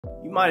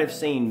You might have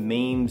seen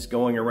memes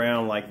going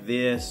around like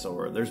this,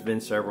 or there's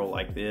been several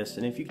like this.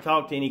 And if you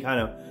talk to any kind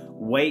of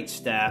wait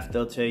staff,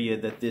 they'll tell you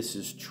that this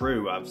is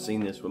true. I've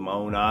seen this with my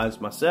own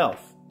eyes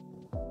myself.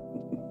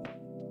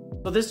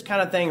 So this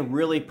kind of thing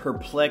really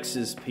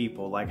perplexes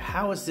people. Like,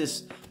 how is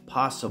this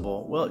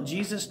possible? Well,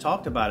 Jesus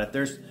talked about it.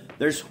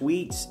 There's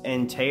wheats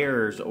and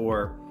tares,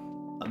 or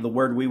the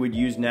word we would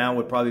use now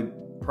would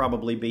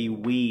probably be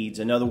weeds.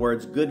 In other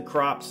words, good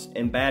crops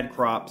and bad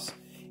crops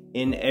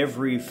in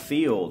every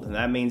field. And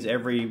that means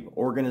every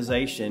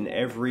organization,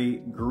 every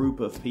group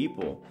of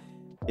people.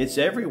 It's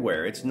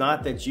everywhere. It's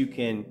not that you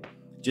can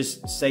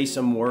just say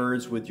some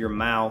words with your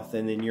mouth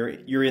and then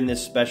you're in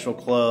this special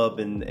club,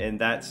 and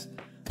that's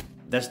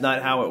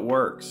not how it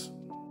works.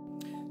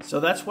 So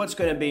that's what's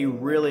going to be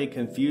really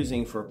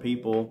confusing for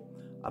people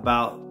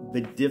about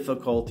the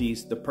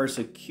difficulties, the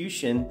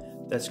persecution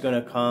that's going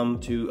to come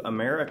to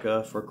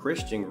America for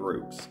Christian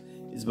groups,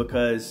 is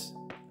because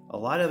a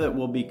lot of it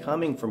will be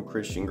coming from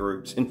Christian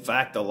groups. In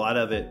fact, a lot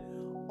of it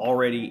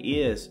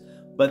already is.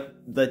 But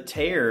the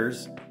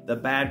tares, the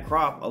bad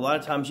crop, a lot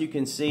of times you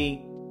can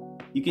see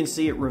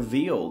it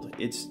revealed.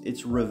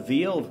 It's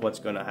revealed what's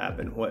going to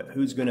happen,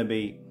 who's going to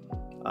be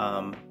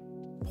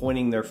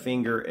pointing their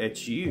finger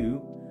at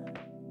you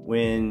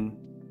when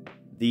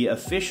the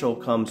official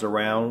comes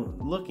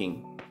around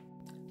looking.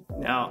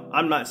 Now,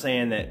 I'm not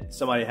saying that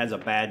somebody has a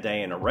bad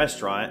day in a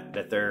restaurant,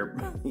 that they're,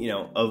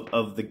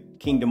 of the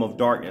kingdom of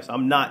darkness.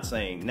 I'm not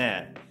saying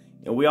that.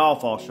 We all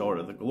fall short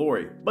of the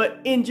glory. But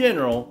in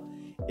general,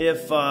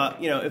 if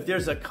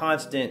there's a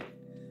constant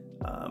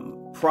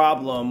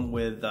problem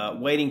with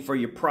waiting for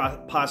your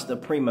pasta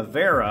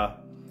primavera,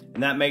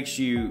 and that makes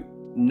you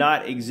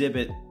not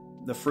exhibit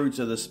the fruits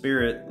of the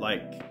Spirit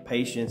like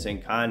patience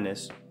and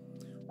kindness,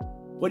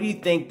 what do you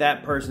think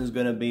that person's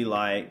going to be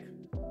like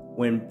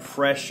when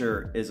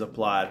pressure is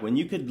applied, when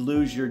you could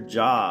lose your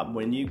job,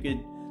 when you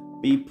could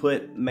be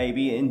put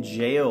maybe in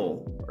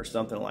jail or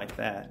something like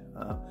that?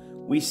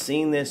 We've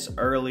seen this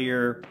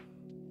earlier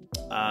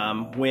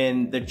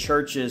when the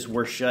churches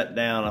were shut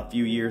down a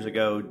few years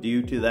ago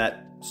due to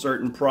that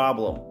certain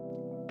problem.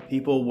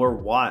 People were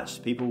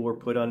watched. People were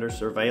put under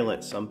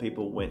surveillance. Some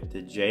people went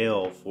to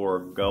jail for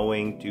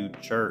going to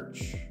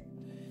church.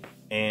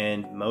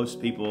 And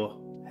most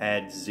people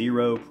had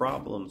zero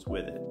problems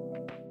with it.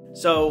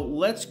 So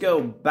let's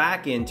go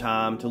back in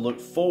time to look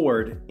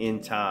forward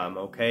in time,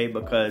 okay?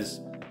 Because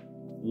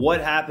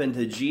what happened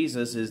to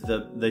Jesus is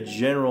the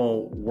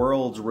general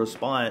world's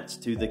response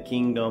to the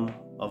kingdom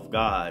of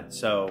God.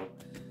 So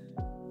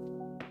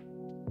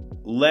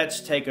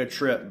let's take a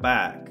trip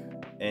back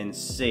and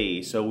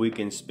see, so we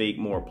can speak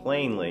more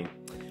plainly.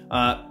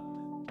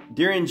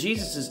 During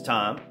Jesus'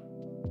 time,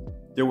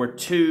 there were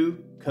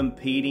two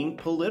competing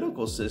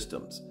political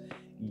systems.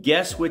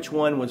 Guess which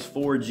one was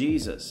for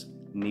Jesus?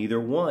 Neither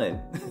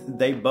one.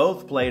 They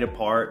both played a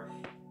part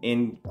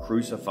in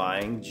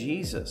crucifying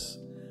Jesus.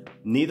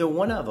 Neither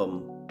one of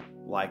them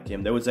liked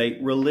him. There was a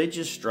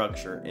religious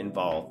structure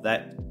involved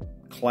that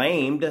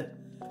claimed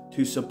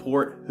to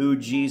support who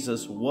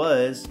Jesus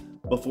was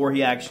before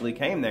he actually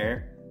came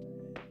there.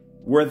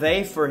 Were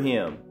they for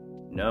him?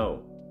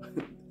 No.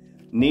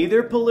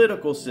 Neither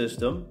political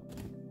system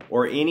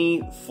or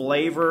any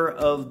flavor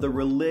of the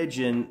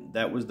religion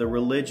that was the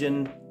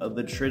religion of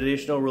the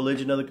traditional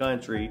religion of the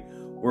country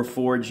were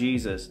for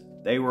Jesus.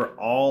 They were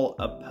all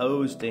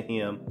opposed to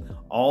him.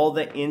 All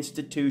the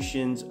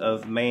institutions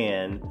of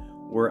man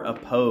were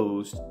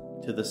opposed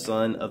to the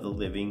Son of the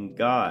living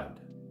God.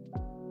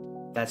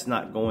 That's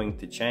not going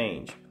to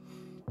change.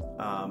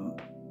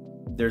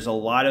 There's a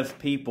lot of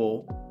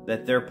people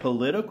that their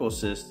political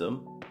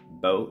system,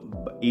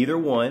 either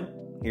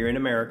one here in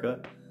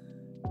America,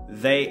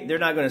 they're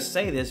not going to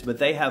say this, but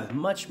they have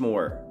much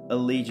more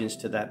allegiance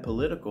to that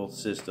political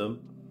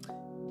system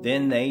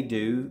than they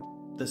do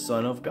the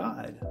Son of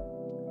God.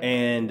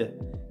 And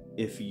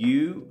if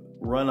you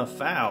run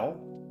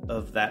afoul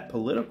of that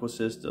political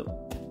system,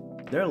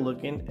 they're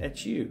looking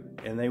at you,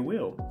 and they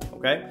will,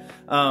 okay?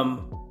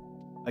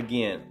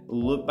 Again,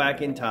 look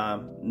back in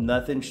time.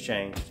 Nothing's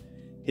changed.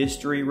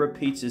 History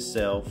repeats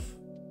itself.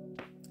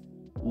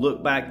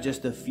 Look back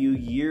just a few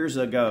years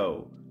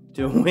ago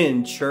to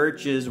when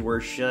churches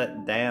were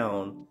shut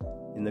down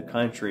in the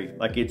country.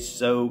 Like, it's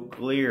so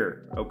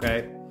clear,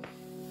 okay?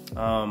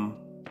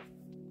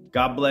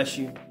 God bless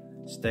you.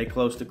 Stay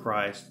close to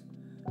Christ.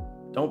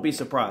 Don't be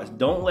surprised.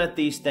 Don't let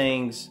these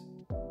things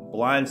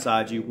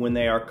blindside you when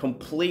they are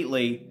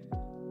completely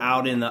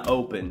out in the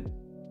open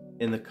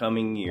in the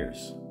coming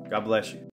years. God bless you.